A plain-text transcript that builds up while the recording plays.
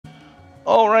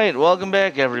All right, welcome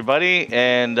back, everybody,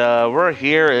 and we're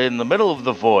here in the middle of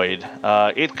the void.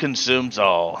 It consumes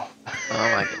all. Oh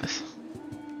my goodness.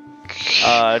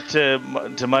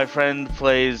 To my friend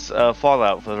plays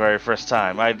Fallout for the very first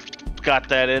time. I got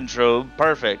that intro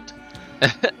perfect.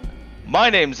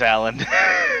 My name's Alan.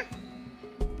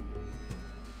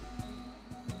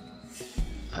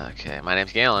 Okay, my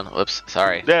name's Galen. Whoops,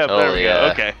 sorry. Yeah, totally, there we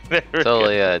go. Okay, there we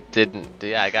totally go. didn't.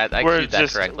 Yeah, I We're queued that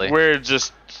just correctly. we're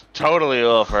just totally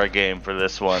off our game for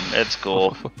this one. It's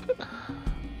cool.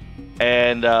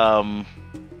 And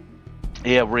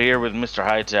yeah, we're here with Mr.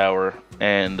 Hightower,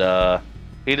 and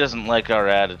he doesn't like our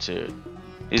attitude.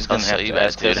 He's gonna have to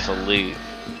ask us to leave.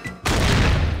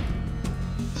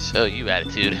 Show you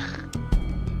attitude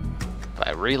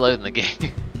by reloading the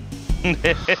game.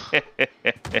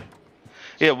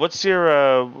 Yeah, what's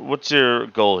your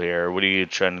goal here? What are you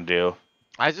trying to do?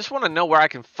 I just want to know where I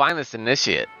can find this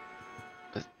initiate.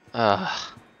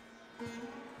 Oh.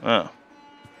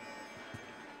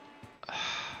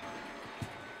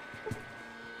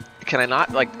 Can I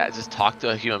not like just talk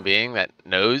to a human being that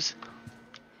knows?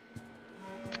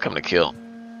 I've come to kill.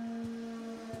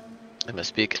 I must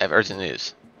speak. I have urgent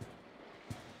news.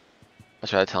 I'll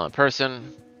try to tell in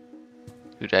person.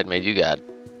 Who died made you God.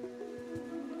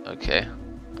 Okay.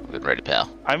 I'm good ready, pal.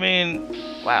 I mean...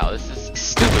 Wow, this is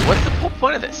stupid. What's the whole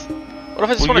point of this? What if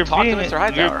I just want to talk to Mr.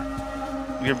 Hightower?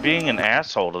 You're being an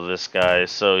asshole to this guy,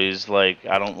 so he's like,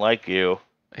 I don't like you.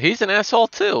 He's an asshole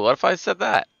too. What if I said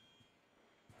that?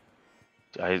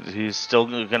 He's still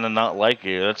gonna not like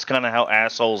you. That's kind of how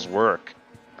assholes work.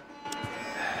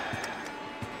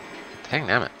 Dang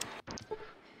damn it.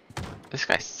 This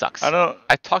guy sucks. I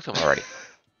talked to him already.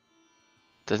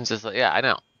 Doesn't just yeah, I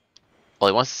know. Well,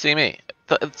 he wants to see me.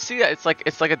 See, it's like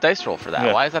a dice roll for that.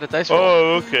 Yeah. Why is that a dice roll?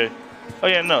 Oh, okay. Oh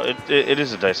yeah, no, it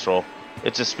is a dice roll.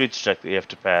 It's a speech check that you have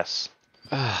to pass.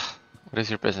 What is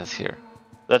your business here?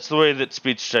 That's the way that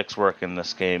speech checks work in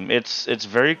this game. It's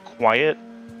very quiet,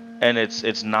 and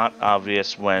it's not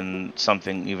obvious when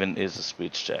something even is a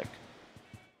speech check.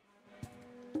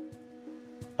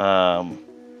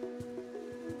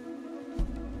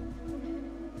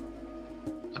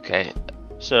 Okay.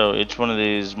 So each one of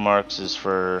these marks is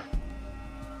for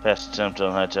past attempt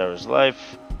on Hightower's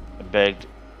life.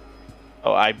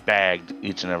 I bagged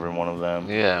each and every one of them.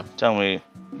 Yeah. Tell me,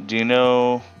 do you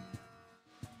know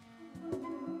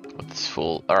what this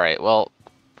fool? All right. Well,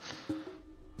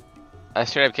 I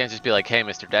straight up can't just be like, "Hey,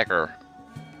 Mr. Decker."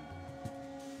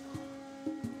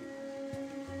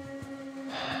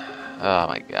 Oh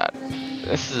my god.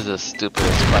 This is the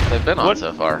stupidest quest I've been on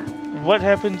so far. What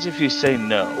happens if you say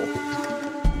no?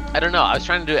 I don't know. I was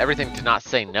trying to do everything to not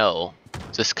say no,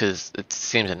 just because it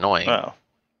seems annoying. Oh.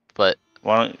 But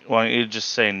why don't you just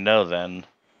say no then?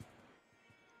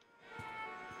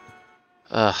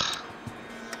 Ugh.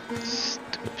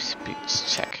 Stupid speech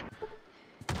check.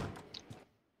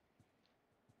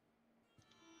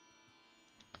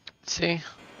 See?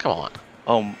 Come on.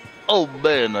 Oh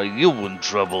man, are you in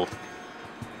trouble?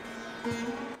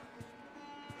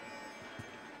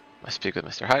 I speak with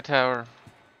Mr. Hightower.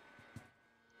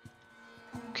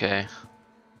 Okay.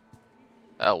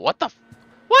 Oh, what the?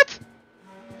 What?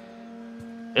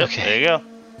 Yep, okay. There you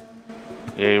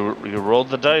go. You rolled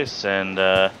the dice and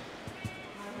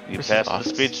you passed the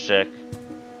speech check.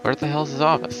 Where the hell's his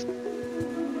office?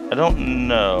 I don't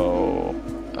know.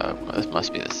 This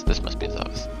must be this. This must be his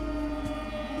office.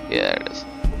 Yeah, there it is.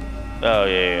 Oh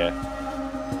yeah.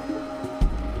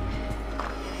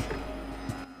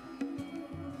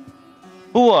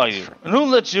 Who are you? And who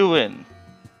let you in?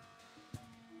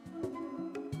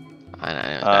 I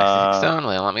know. Stone,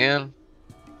 will you let me in?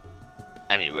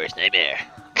 I'm your worst nightmare.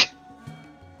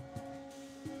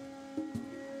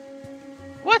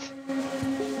 What?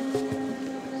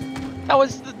 That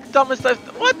was the dumbest I've...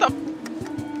 What the...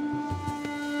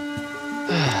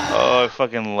 Oh, I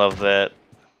fucking love that.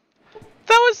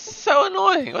 That was so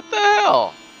annoying. What the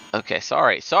hell? Okay,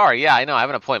 sorry. Yeah, I know. I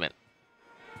have an appointment.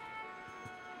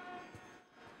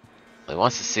 He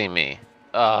wants to see me.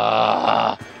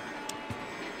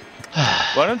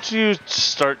 Why don't you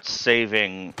start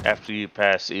saving after you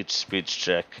pass each speech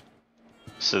check,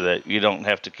 so that you don't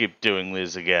have to keep doing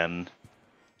these again?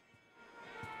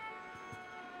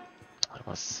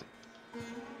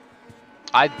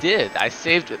 I did. I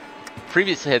saved.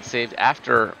 Previously, had saved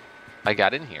after I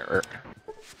got in here.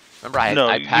 Remember,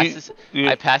 I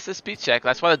passed the speech check.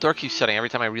 That's why the door keeps shutting every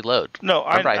time I reload. No,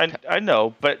 I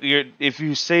know, but if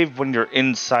you save when you're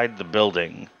inside the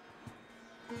building.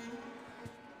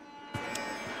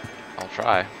 I'll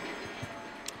try.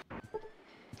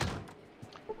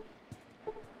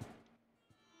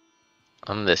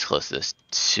 I'm this close to this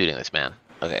shooting this man.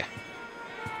 Okay.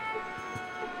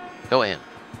 Go in.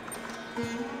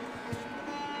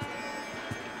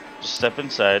 Just step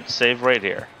inside, save right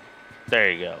here.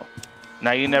 There you go.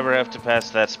 Now you never have to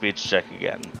pass that speech check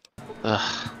again.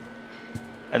 Ugh.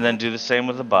 And then do the same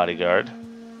with the bodyguard.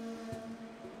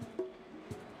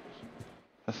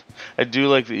 I do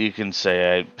like that you can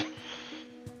say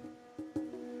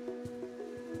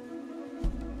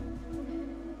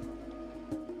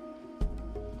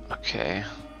Okay.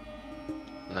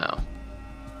 No.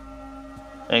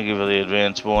 Thank you for the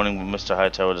advance warning, but Mr.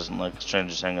 Hightower doesn't like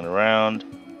strangers hanging around.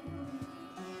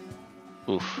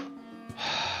 Oof.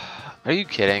 Are you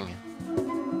kidding?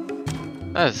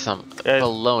 That is some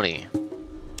baloney.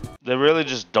 They really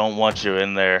just don't want you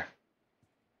in there.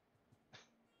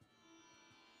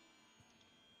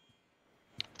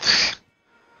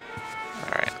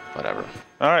 Alright, whatever.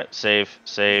 Alright, save,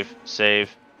 save,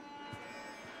 save.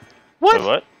 What? Wait,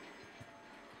 what?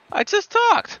 I just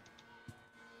talked.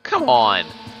 Come on.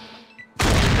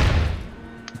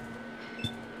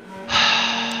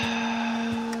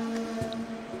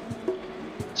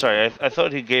 Sorry, I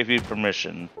thought he gave you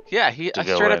permission. Yeah, I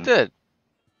straight up did.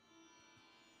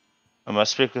 I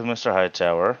must speak with Mr.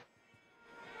 Hightower.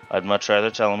 I'd much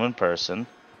rather tell him in person.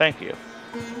 Thank you.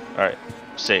 Alright,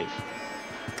 save.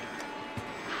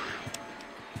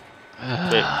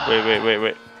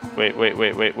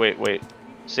 Wait.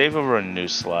 Save over a new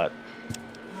slot.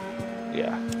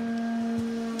 Yeah.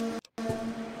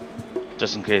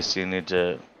 Just in case you need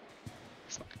to...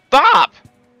 Stop!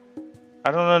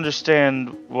 I don't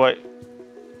understand what...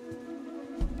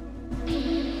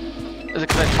 Is it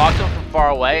because I talked to him from far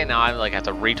away and now I like have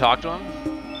to re-talk to him?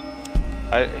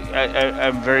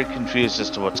 I'm very confused as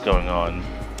to what's going on.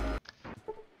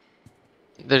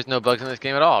 There's no bugs in this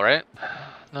game at all, right?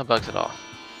 No bugs at all.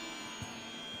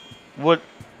 What?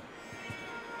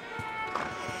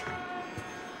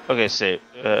 Okay, save.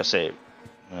 Save.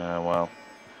 Well.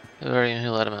 Who are you? Who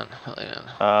let him in? Let him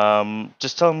in.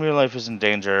 Just tell him your life is in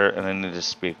danger and I need to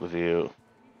speak with you.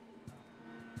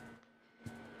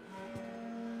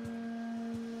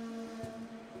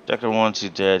 Decker wants you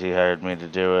dead. He hired me to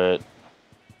do it.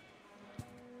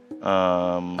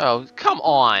 Oh, come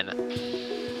on.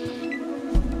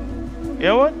 You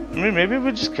know what? I mean, maybe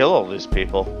we just kill all these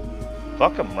people.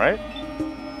 Fuck them, right?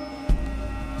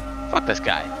 Fuck this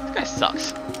guy. This guy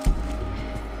sucks.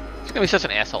 He's gonna be such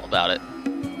an asshole about it.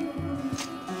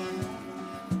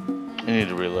 You need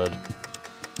to reload.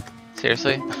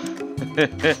 Seriously?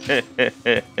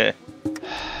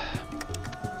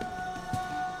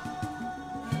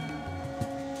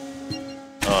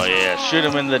 Oh yeah, shoot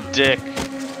him in the dick.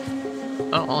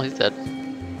 Oh, well, he's dead.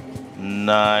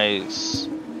 Nice.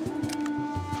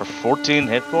 For 14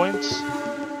 hit points?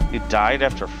 He died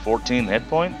after 14 hit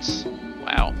points?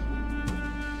 Wow.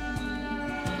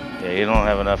 Yeah, you don't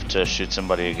have enough to shoot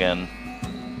somebody again.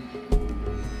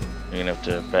 You're gonna have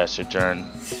to pass your turn.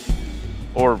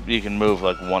 Or you can move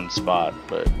like one spot,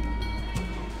 but...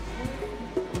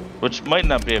 Which might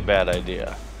not be a bad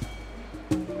idea.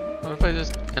 What if I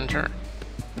just end turn?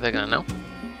 Are they gonna know?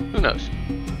 Who knows?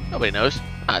 Nobody knows.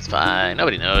 That's fine.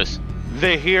 Nobody knows.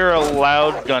 They hear a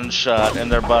loud gunshot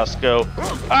and their boss go,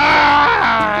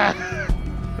 ah!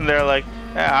 And they're like,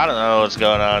 I don't know what's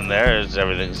going on there.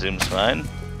 Everything seems fine.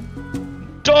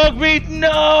 Dog meat,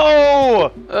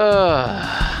 no!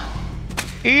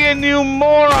 Ian, you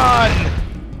moron!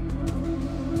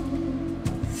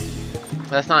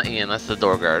 That's not Ian. That's the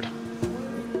door guard.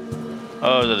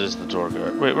 Oh, that is the door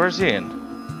guard. Wait, where's Ian?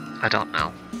 I don't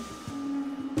know.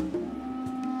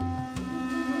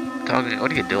 Dog,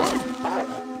 what are you doing?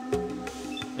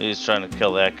 He's trying to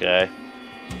kill that guy.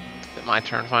 Is it my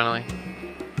turn finally?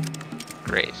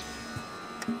 Great.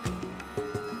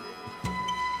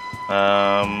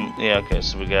 Yeah, okay,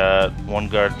 so we got one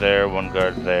guard there, one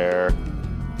guard there.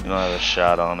 You don't have a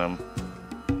shot on him.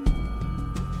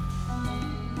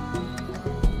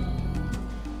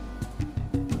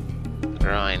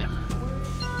 Groin.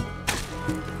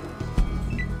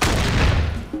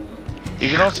 You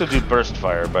can also do burst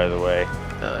fire, by the way,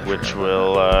 which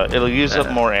will, it'll use up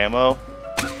more ammo,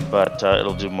 but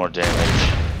it'll do more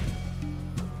damage.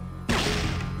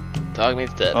 Dog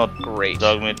meat's dead. Oh, great.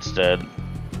 Dog meat's dead.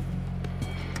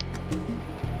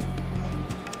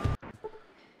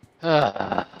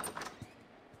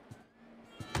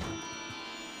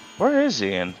 Where is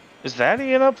Ian? Is that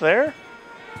Ian up there?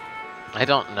 I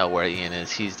don't know where Ian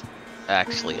is. He's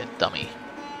actually a dummy.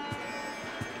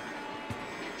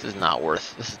 This is not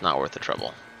worth the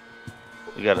trouble.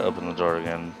 You gotta open the door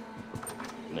again.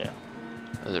 Yeah.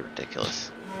 Those are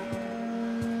ridiculous.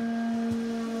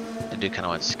 do kind of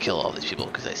want to just kill all these people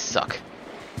because they suck.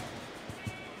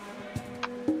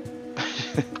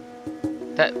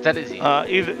 that is easy.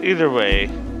 Either way.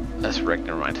 That's Rick.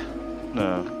 Never mind.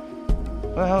 No.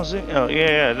 What the hell's he? Oh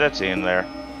yeah, that's Ian there.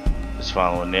 Just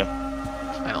following you.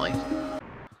 Finally. I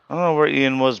don't know where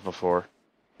Ian was before.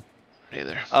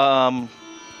 Neither. Let's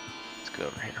go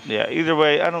over here. Yeah. Either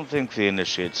way, I don't think the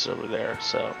initiate's over there.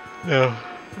 So. No,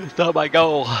 it's not my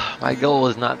goal. My goal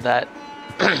is not that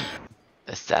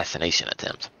assassination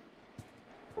attempt.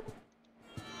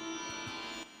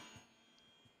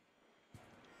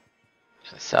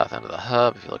 To the south end of the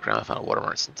hub, if you look around, I found a water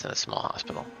merchant in a small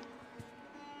hospital.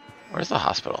 Where's the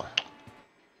hospital?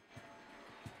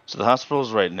 So the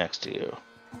hospital's right next to you.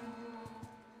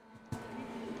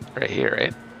 Right here,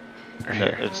 right? Or No,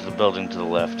 here? it's the building to the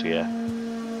left. Yeah.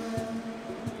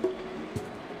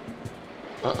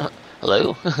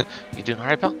 Hello? You doing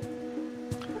alright, pal?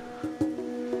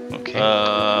 Okay.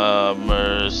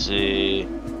 Mercy.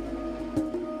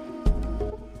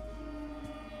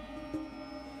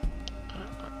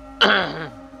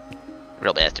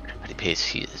 Real bastard. But he pays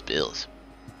his bills.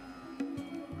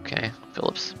 Okay,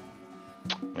 Phillips.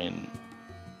 I mean,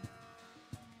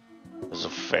 there's a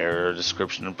fair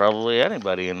description of probably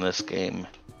anybody in this game.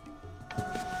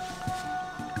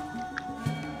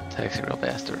 Taxi real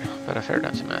bastard, but a fair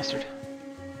dungeon mastered.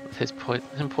 With his poise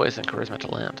and charisma to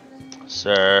land.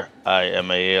 Sir, I am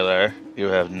a healer. You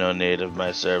have no need of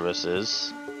my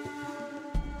services.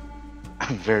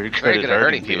 I'm very good at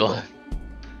hurting people.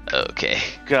 Okay.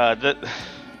 God,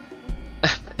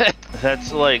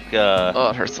 that's like Oh,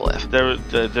 it hurts to laugh.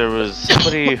 there was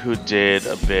somebody who did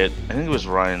a bit. I think it was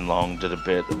Ryan Long did a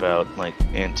bit about like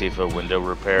Antifa window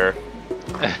repair.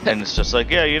 And it's just like,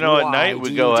 yeah, you know, at night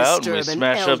we go out and we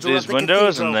smash up these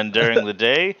windows, and then during the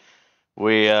day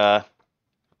we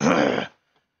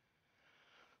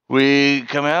we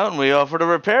come out and we offer to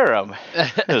repair them.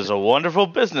 It's a wonderful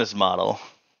business model.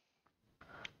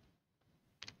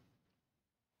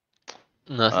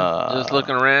 Nothing. Just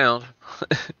looking around.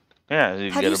 Yeah,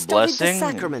 you Have get you a studied blessing. the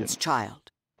sacraments,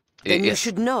 child? Then you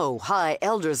should know high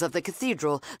elders of the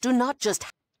cathedral do not just...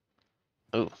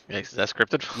 Oh, is that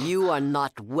scripted? You are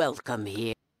not welcome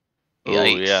here. Oh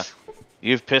Yikes. yeah,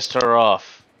 you've pissed her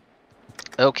off.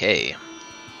 Okay.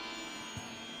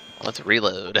 Let's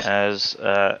reload. As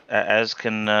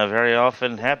can very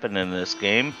often happen in this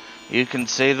game, you can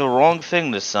say the wrong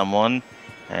thing to someone,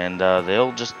 and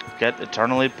they'll just get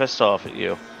eternally pissed off at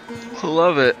you.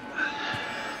 Love it.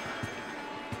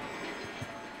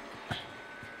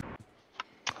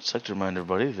 I'd like to remind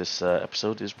everybody this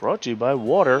episode is brought to you by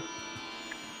water.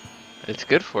 It's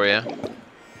good for you.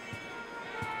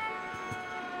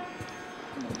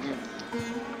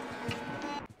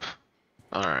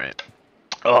 Alright.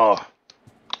 Oh,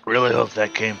 really hope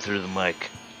that came through the mic.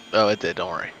 Oh, it did,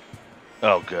 don't worry.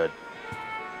 Oh, good.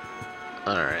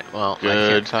 Alright, well, I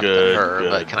Good, can't talk good, to her, good.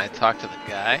 but can I talk to the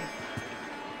guy?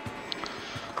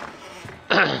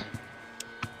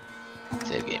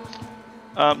 Save game.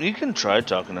 You can try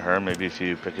talking to her. Maybe if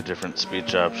you pick a different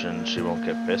speech option, she won't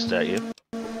get pissed at you.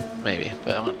 Maybe,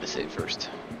 but I wanted to save first.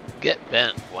 Get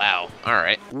bent. Wow.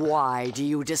 Alright. Why do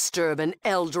you disturb an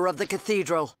elder of the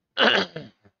cathedral?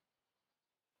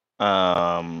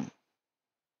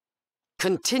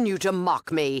 Continue to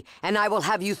mock me, and I will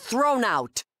have you thrown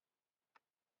out.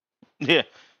 Yeah.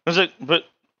 I was like, but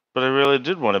I really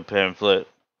did want a pamphlet.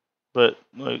 But,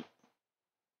 like...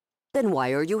 Then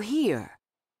why are you here?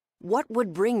 What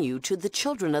would bring you to the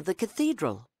children of the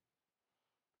cathedral?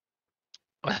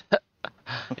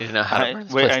 You know how to burn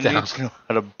this Wait, place I down. need to know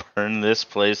how to burn this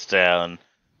place down.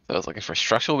 So I was looking for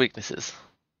structural weaknesses.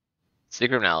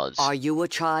 Secret knowledge. Are you a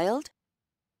child?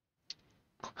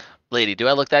 Lady, do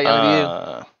I look that young to you?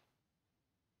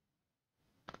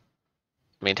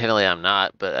 I mean, technically I'm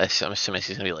not, but I'm assuming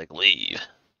she's going to be like, leave.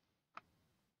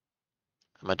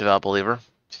 I'm a devout believer.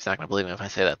 She's not going to believe me if I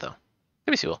say that, though.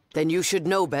 Maybe she will. Then you should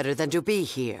know better than to be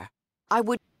here. I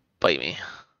would... Bite me.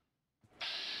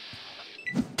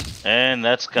 And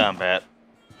that's combat.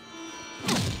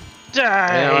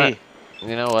 Die!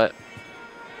 You know what?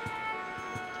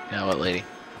 You know what, lady?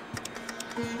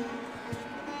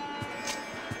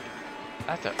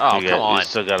 Oh, come on. You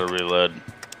still gotta reload.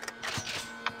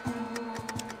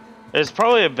 It's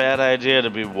probably a bad idea to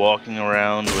be walking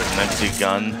around with an empty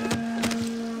gun.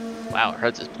 Wow, her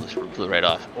head just blew right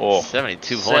off. Oh,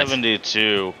 72 points.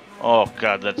 72. Oh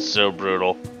god, that's so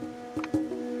brutal.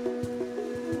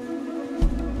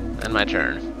 And my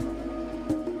turn.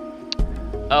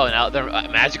 Oh, now they're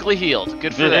magically healed.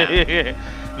 Good for them.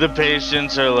 The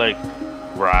patients are like,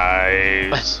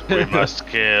 rise, we must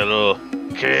kill,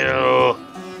 kill.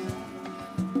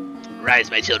 Rise,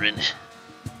 my children.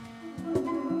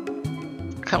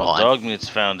 Come on. Dogmeat's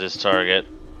found his target.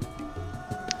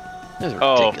 This is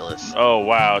ridiculous. Oh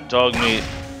wow, Dogmeat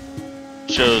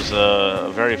shows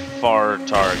a very far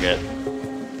target.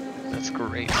 That's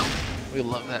great. We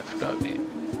love that for Dogmeat.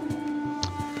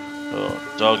 Oh,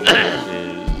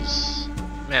 Dogmeat is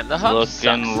Man, the hub looking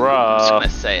sucks. rough. I'm just gonna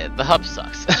say it. The hub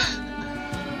sucks.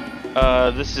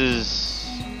 This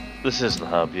is the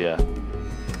hub, yeah.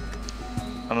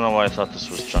 I don't know why I thought this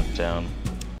was chunk down.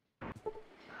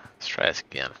 Let's try this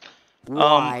again.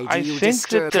 Why do I you think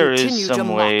disturb, that there continue is to some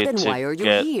mock, way then to why are you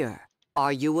get. here?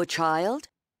 Are you a child?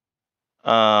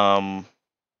 No,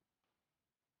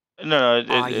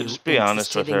 Are you just be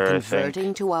honest with interested her. in I think.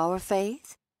 converting to our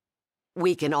faith?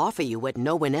 We can offer you what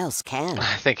no one else can.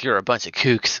 I think you're a bunch of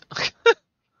kooks.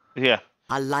 Yeah.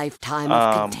 A lifetime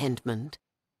of contentment,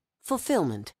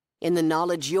 fulfillment in the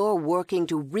knowledge you're working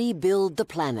to rebuild the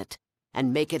planet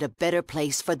and make it a better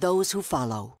place for those who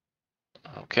follow.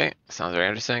 Okay, sounds very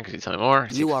interesting. Could you tell me more?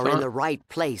 You are in the right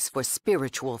place for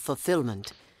spiritual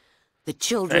fulfillment. The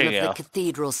children of the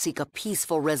cathedral seek a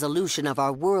peaceful resolution of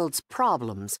our world's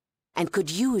problems and could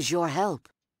use your help.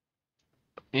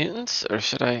 Mutants, or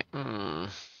should I?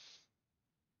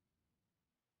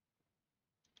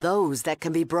 Those that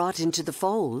can be brought into the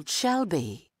fold shall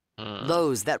be.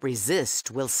 Those that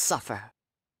resist will suffer.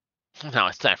 Now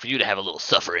it's time for you to have a little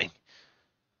suffering.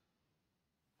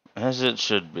 As it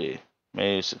should be.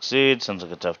 May you succeed. Sounds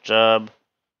like a tough job.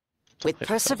 With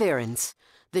perseverance,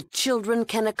 the children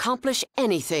can accomplish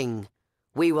anything.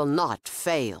 We will not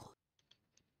fail.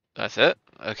 That's it?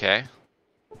 Okay.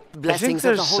 Blessings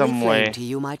of the Holy Flame to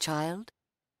you, my child.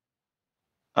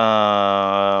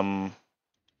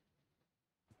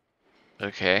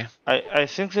 Okay. I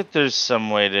think that there's some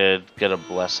way to get a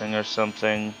blessing or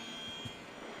something. Is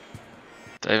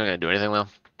that even gonna do anything, though?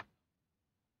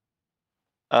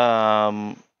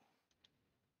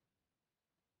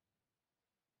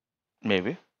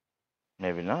 Maybe.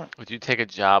 Maybe not. Would you take a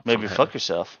job? Maybe fuck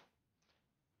yourself.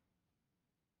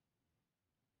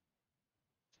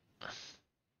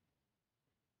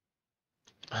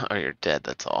 Or you're dead,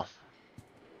 that's all.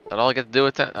 Is that all I get to do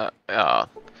with that? Oh.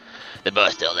 The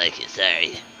boss don't like you,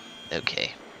 sorry.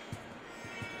 Okay.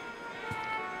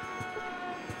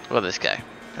 What about this guy?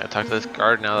 Can I talk to this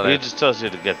guard now that He just tells you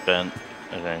to get bent,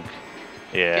 I think.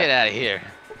 Yeah. Get out of here.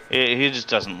 He just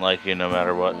doesn't like you no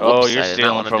matter what. Whoops, oh, you're I did not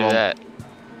stealing want to from do him. that.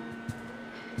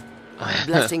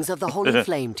 Blessings of the Holy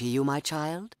Flame to you, my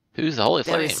child. Who's the Holy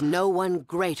Flame? There is no one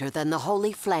greater than the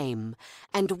Holy Flame,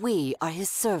 and we are his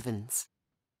servants.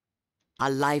 A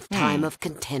lifetime of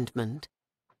contentment,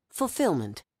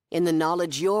 fulfillment in the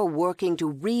knowledge you're working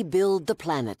to rebuild the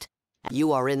planet.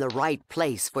 You are in the right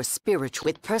place for spiritual.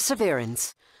 With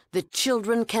perseverance, the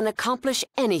children can accomplish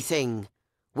anything.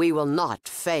 We will not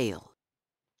fail.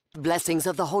 Blessings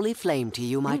of the Holy Flame to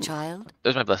you, my child.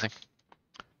 There's my blessing.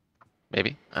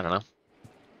 Maybe. I don't know.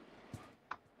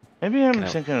 Maybe I'm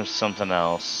thinking of something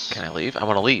else. Can I leave? I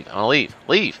want to leave. I want to leave.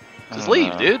 Leave. Just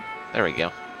leave, dude. There we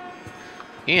go.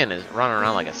 Ian is running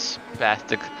around like a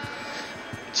spastic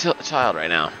child right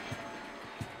now.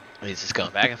 He's just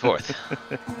going back and forth.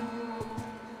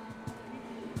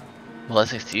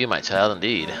 Blessings to you, my child,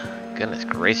 indeed. Goodness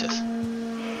gracious.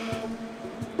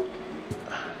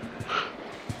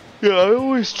 Yeah, I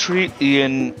always treat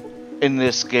Ian in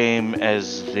this game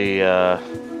as the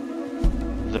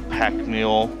pack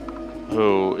mule,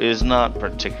 who is not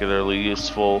particularly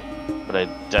useful, but I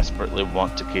desperately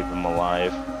want to keep him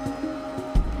alive.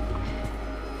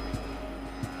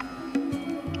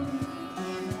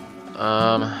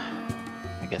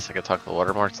 I guess I could talk to the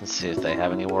water marks and see if they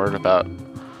have any word about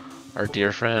our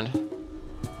dear friend.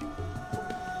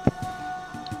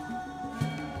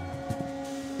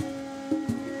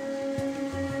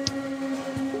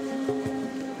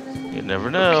 You never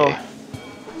know. Okay.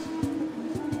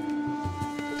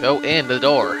 Go in the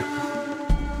door.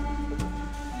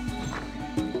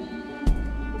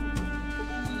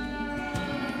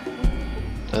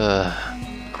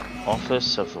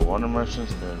 Office of the water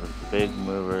merchants, they're the big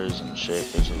movers and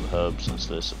shakers of the hub since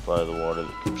they supply the water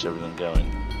that keeps everything going.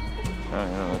 Oh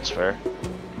yeah, that's fair.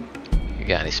 You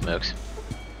got any smokes?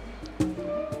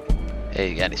 Hey,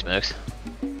 you got any smokes?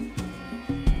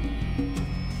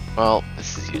 Well,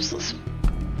 this is useless.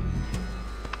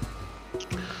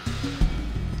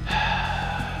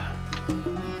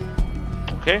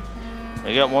 Okay,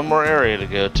 we got one more area to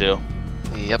go to.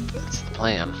 Yep, that's the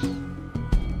plan.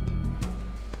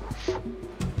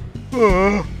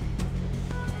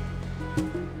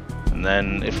 And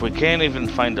then if we can't even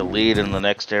find a lead in the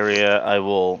next area, I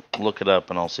will look it up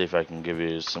and I'll see if I can give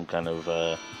you some kind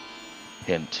of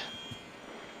hint.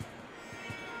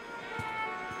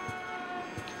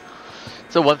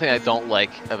 So one thing I don't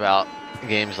like about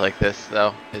games like this,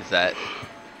 though, is that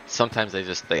sometimes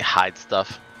they hide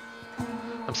stuff.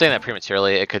 I'm saying that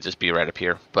prematurely. It could just be right up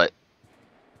here, but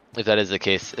if that is the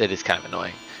case, it is kind of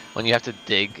annoying. When you have to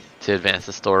dig to advance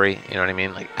the story, you know what I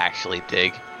mean? Like, actually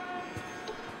dig.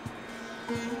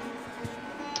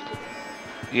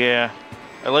 Yeah.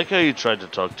 I like how you tried to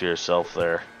talk to yourself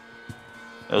there.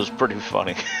 It was pretty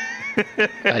funny.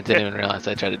 I didn't even realize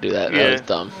I tried to do that. Yeah. That was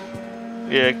dumb.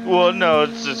 Yeah, well, no,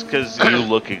 it's just because you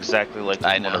look exactly like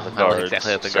I one know. of the I guards. look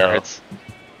exactly like the so- guards.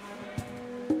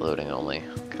 Loading only.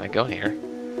 Can I go in here?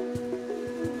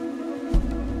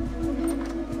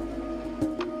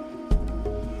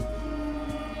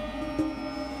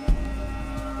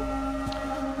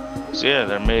 So yeah,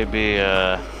 there may be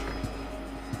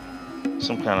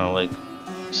some kind of like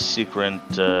secret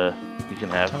you can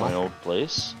have in my old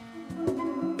place.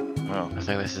 Oh, I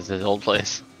think this is his old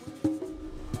place.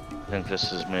 I think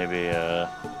this is maybe a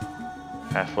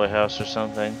halfway house or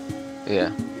something.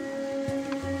 Yeah.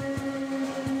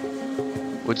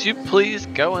 Would you please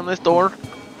go in this door?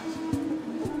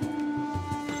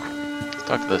 Let's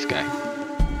talk to this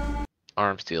guy.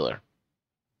 Arms dealer.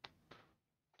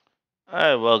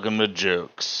 Hi, welcome to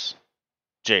Jake's.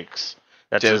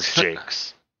 That's Jokes. just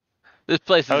Jake's. This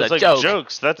place is I was a like, joke.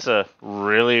 Jokes, that's a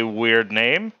really weird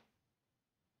name.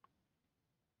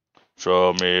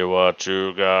 Show me what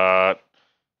you got.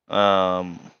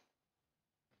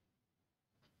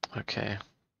 Okay.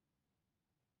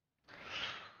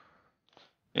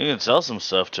 You can sell some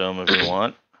stuff to him if you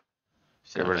want.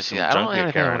 Get rid of some I don't junk have you're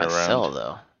anything I carrying want to around. sell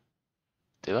though.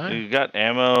 Do I? You got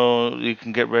ammo you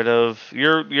can get rid of.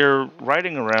 You're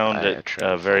riding around I at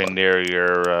trim very full. near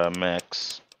your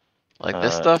max Like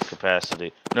this stuff?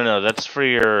 capacity. No, that's for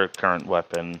your current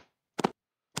weapon.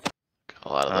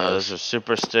 A lot of those. Those are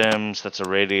super stims. That's a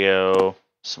radio.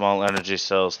 Small energy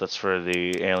cells. That's for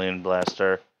the alien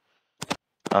blaster.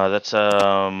 That's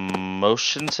a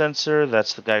motion sensor.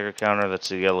 That's the Geiger counter.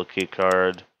 That's a yellow key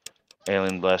card.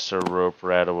 Alien blaster, rope,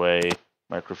 radaway,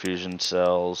 microfusion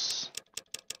cells.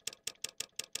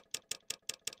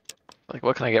 Like,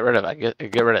 what can I get rid of? I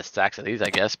get rid of stacks of these, I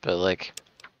guess, but like,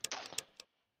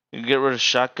 You can get rid of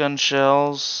shotgun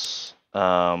shells.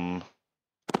 oh,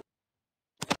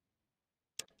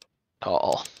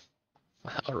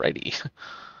 alrighty.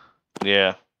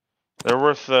 Yeah, they're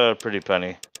worth a pretty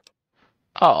penny.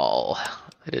 Oh,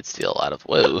 I did steal a lot of.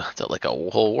 Whoa, it's like a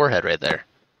whole warhead right there.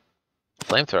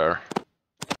 Flamethrower.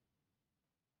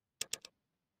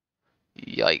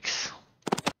 Yikes.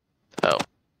 Oh,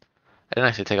 I didn't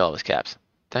actually take all of his caps.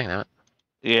 Dang that.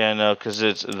 Yeah, no, because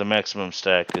it's the maximum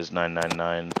stack is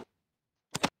 999.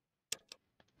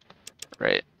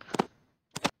 Right.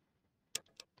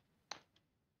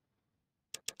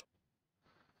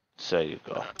 So you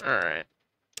go. All right.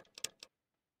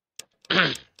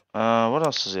 What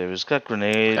else does he have? He's got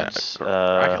grenades,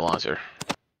 Rocket launcher.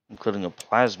 including a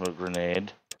plasma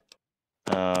grenade.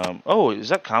 Oh, is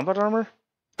that combat armor?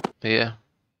 Yeah.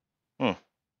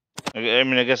 I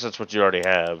mean, I guess that's what you already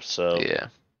have. So. Yeah.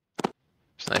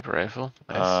 Sniper rifle.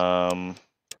 Nice.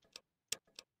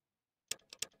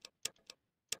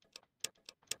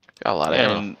 Got a lot of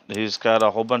ammo. And he's got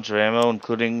a whole bunch of ammo,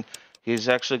 including he's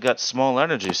actually got small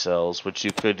energy cells, which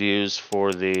you could use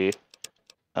for the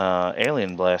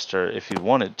alien blaster if you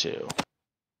wanted to.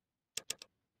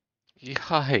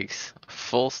 Yikes.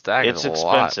 Full stack It's is a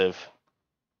lot. expensive.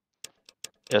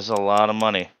 It's a lot of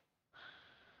money.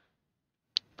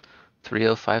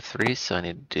 3053, so I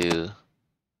need to do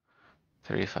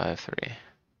 353.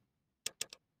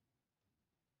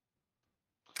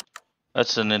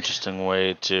 That's an interesting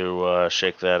way to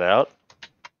shake that out.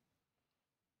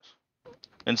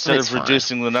 Instead It's of fine.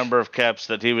 reducing the number of caps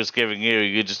that he was giving you,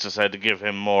 you just decided to give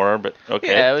him more, but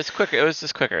okay. Yeah, it was quicker. It was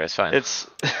just quicker. It's fine. It's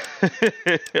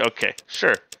okay,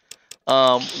 sure.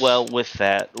 Well, with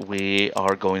that, we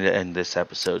are going to end this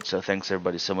episode. So thanks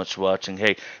everybody so much for watching.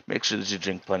 Hey, make sure that you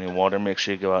drink plenty of water. Make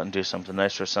sure you go out and do something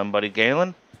nice for somebody.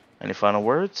 Galen, any final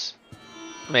words?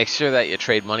 Make sure that you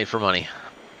trade money for money.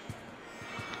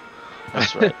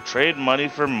 That's right. Trade money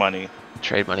for money.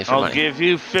 Trade money for I'll money. give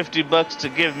you $50 to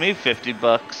give me $50.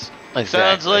 Exactly.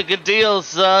 Sounds like a deal,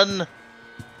 son.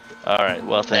 All right.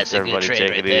 Well, thanks That's a good everybody. trade Take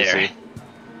right it there. easy.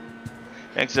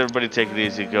 Thanks everybody. Take it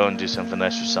easy. Go and do something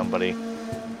nice for somebody.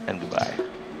 And goodbye.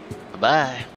 Bye.